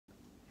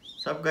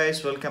Sup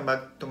guys, welcome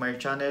back to my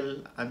channel,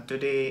 and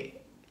today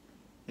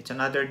it's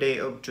another day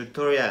of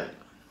tutorial.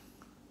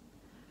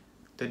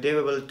 Today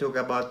we will talk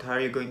about how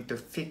you're going to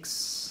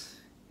fix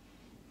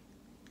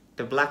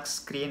the black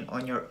screen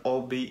on your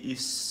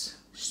OBS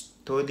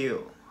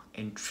Studio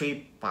in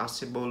 3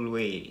 possible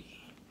way.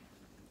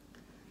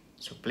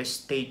 So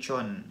please stay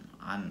tuned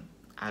and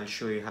I'll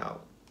show you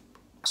how.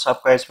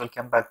 Sup guys,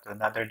 welcome back to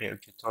another day of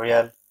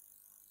tutorial.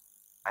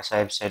 As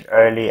I've said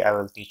earlier, I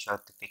will teach you how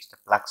to fix the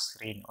black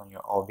screen on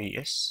your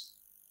OBS.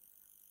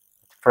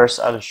 First,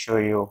 I'll show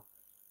you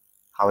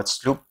how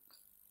it's look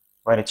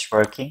when it's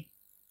working.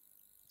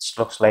 It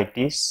looks like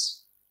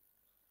this,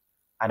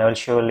 and I'll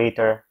show you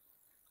later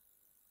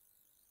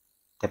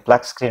the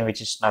black screen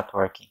which is not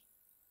working.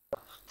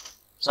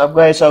 So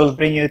guys, I will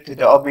bring you to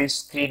the OBS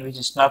screen which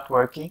is not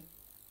working.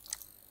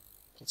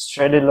 It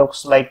really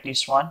looks like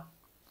this one,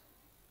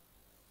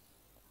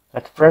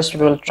 but first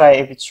we will try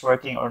if it's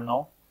working or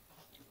no.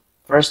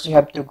 First you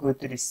have to go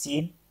to the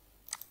scene.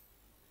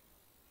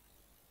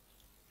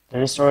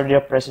 There is already a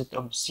preset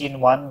of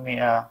scene 1.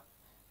 Then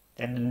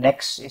the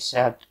next is I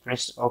have to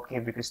press OK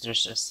because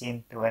there's a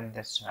scene 2 and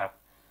that's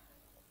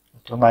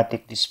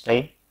automatic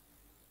display.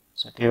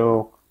 So if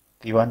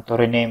you want to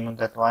rename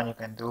that one, you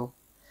can do.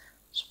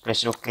 So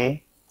press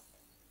OK.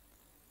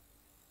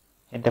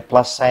 Hit the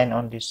plus sign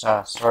on these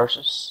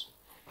sources.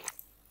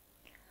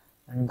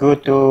 And go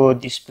to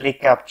display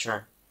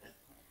capture.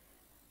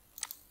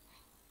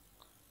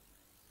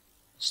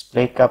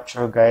 Display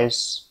capture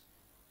guys.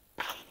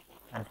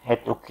 And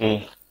hit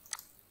OK.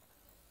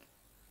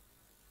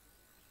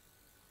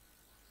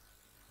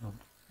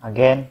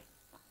 Again,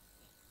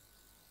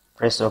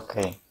 press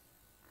OK.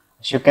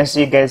 As you can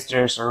see guys,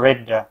 there's a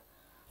red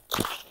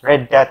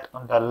dot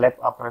on the left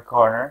upper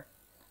corner.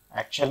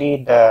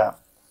 Actually,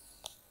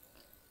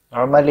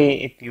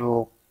 normally if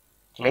you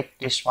click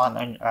this one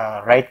on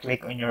right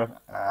click on your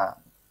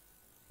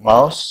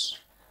mouse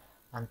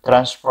and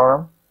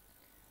transform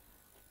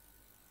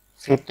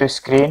fit to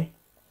screen,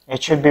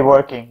 it should be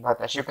working, but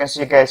as you can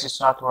see guys,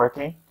 it's not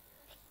working.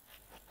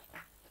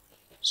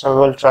 So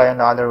we'll try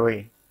another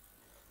way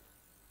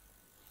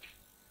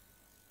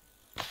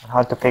on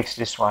how to fix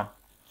this one.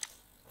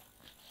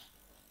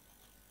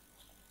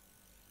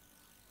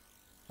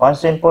 One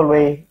simple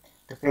way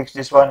to fix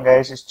this one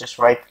guys is just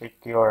right click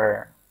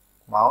your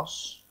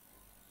mouse,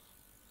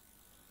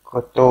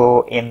 go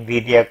to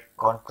NVIDIA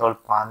control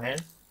panel,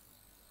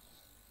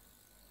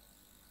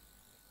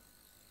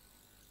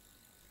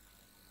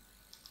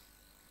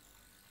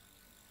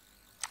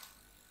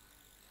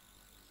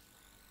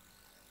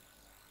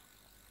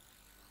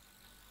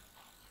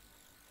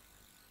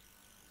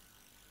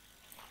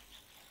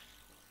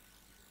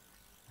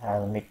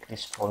 I'll make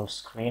this full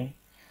screen.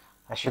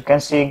 As you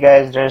can see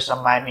guys, there's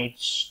a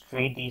manage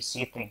 3D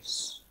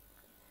settings.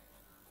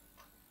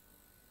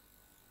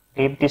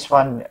 Leave this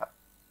one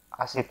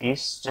as it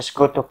is. Just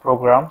go to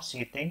program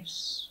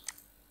settings.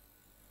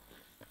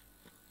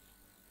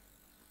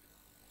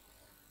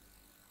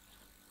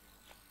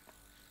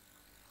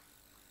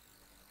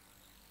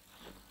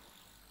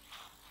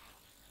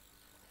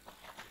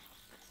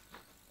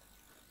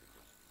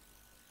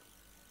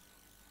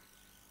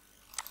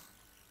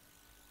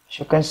 As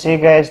you can see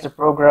guys, the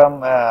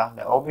program,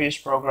 the OBS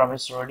program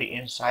is already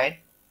inside.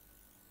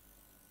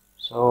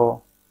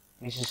 So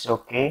this is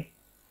okay.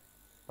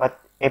 But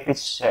if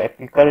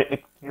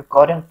you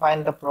couldn't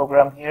find the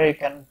program here, you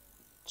can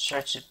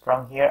search it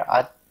from here,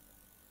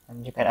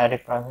 and you can add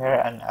it from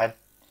here and add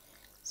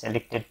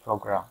selected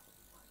program.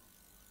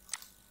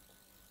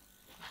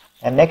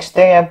 And next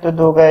thing you have to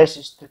do guys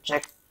is to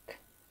check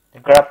the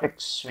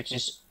graphics, which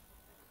is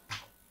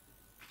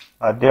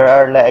there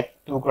are like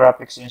 2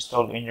 graphics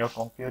installed in your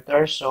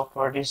computer. So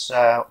for this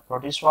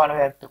one, we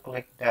have to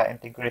click the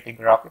integrated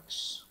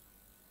graphics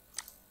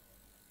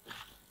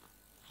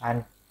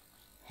and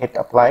hit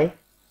apply.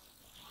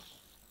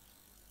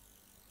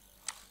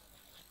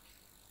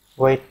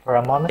 Wait for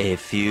a moment. A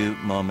few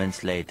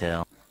moments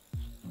later.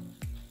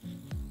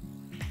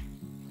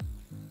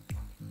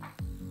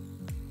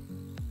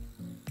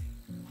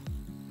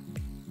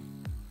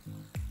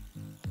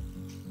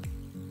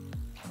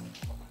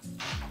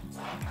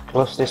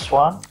 Close this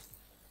one.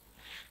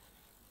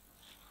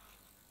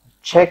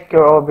 Check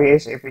your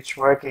OBS if it's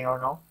working or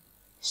no.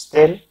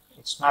 Still,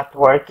 it's not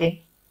working.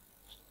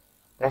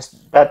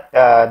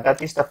 That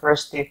is the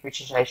first step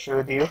which I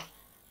showed you.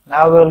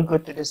 Now we'll go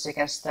to the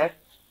second step.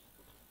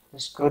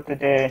 Just go to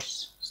the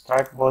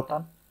start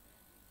button.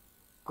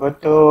 Go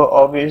to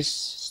OBS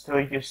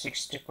Studio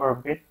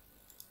 64-bit.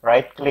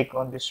 Right click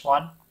on this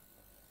one.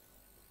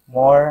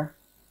 More.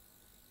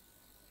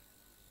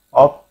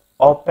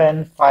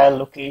 Open file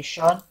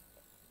location.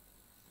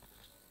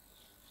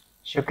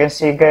 As you can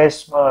see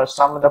guys,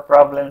 some of the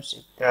problems,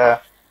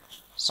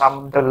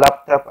 some of the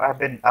laptop have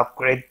been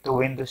upgraded to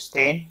Windows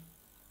 10.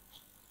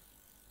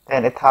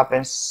 Then it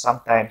happens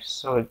sometimes.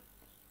 So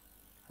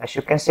as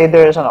you can see,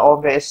 there is an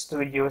OBS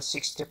Studio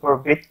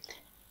 64-bit.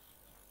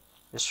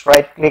 Just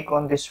right click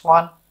on this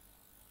one.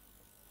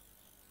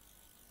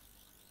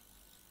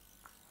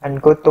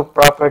 and go to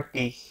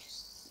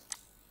properties.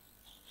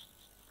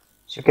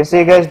 So you can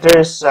see guys,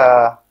 there's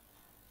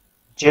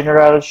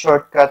general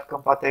shortcut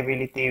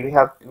compatibility.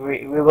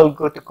 We will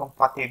go to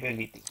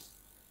compatibility.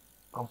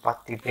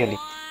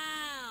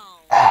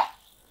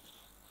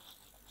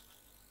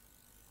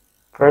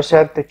 First you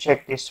have to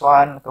check this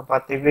one,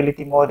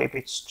 compatibility mode. If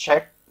it's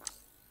checked,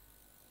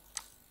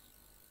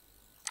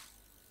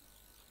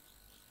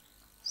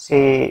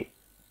 see,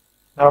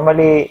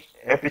 normally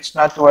if it's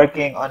not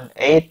working on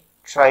 8,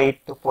 try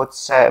to put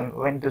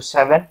Windows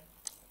 7.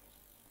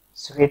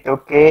 So hit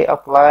OK,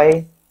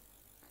 apply,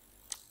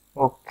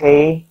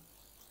 OK,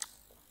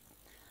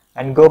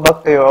 and go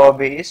back to your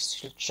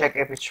OBS to check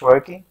if it's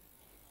working.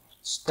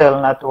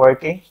 Still not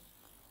working.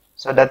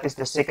 So that is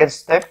the second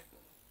step.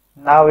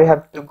 Now we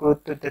have to go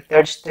to the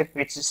third step,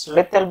 which is a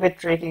little bit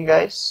tricky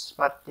guys,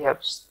 but you have,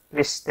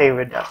 please stay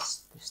with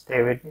us.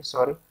 Stay with me,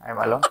 sorry, I'm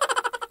alone.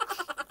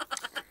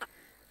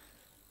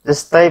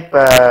 Just type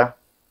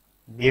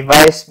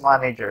device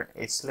manager.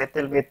 It's a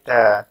little bit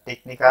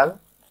technical.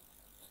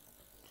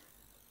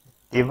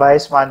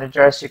 Device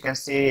manager, as you can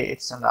see,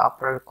 it's on the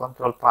upper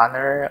control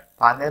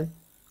panel.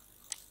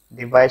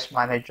 Device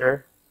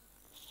manager.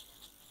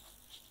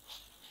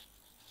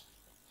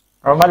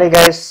 Normally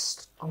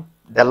guys,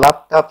 the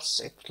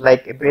laptops, it's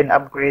like if an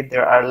upgrade,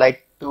 there are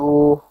like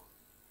 2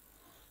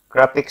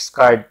 graphics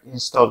card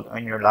installed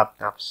on your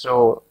laptop.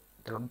 So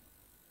the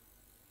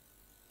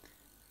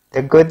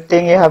good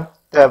thing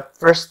the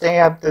first thing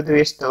you have to do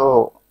is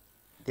to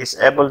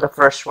disable the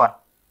first one.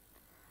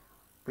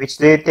 Which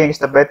do you think is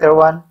the better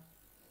one?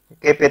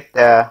 Keep it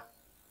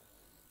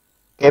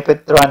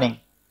running,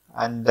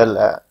 and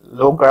the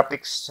low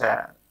graphics,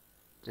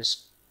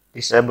 just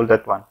disable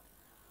that one.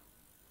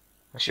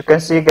 As you can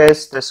see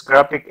guys, this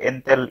graphic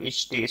Intel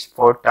HD is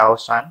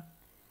 4000,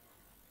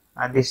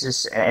 and this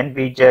is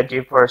NVIDIA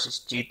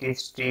GeForce GT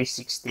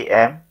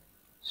 360M.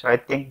 So I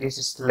think this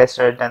is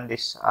lesser than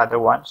this other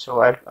one.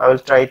 So I will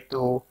try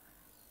to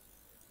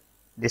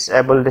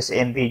disable this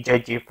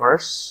NVIDIA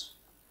GeForce.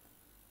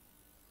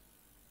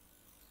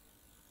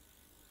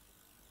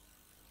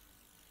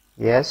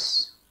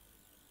 Yes.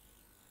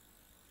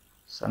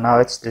 So now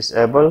it's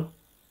disabled.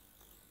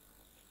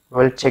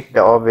 We'll check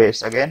the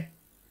OBS again.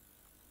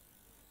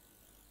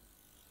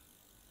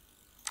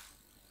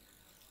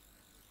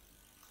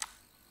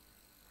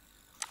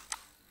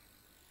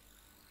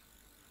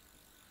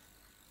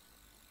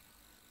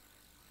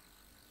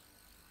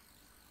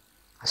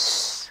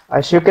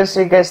 As you can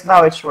see guys,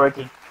 now it's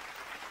working.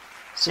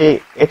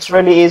 See, it's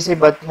really easy,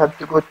 but you have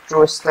to go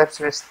through step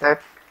by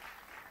step.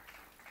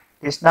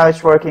 Now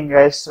it's working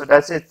guys, so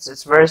that's it.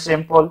 It's very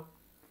simple,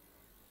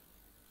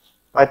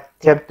 but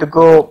you have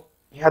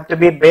to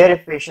be very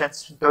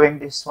patient doing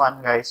this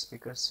one guys,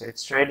 because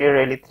it's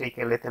really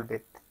tricky a little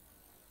bit.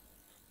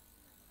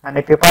 And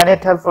if you find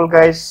it helpful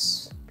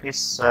guys,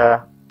 please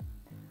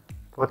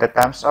put a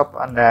thumbs up,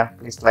 and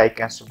please like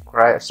and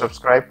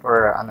subscribe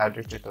for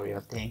another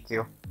tutorial. Thank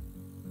you.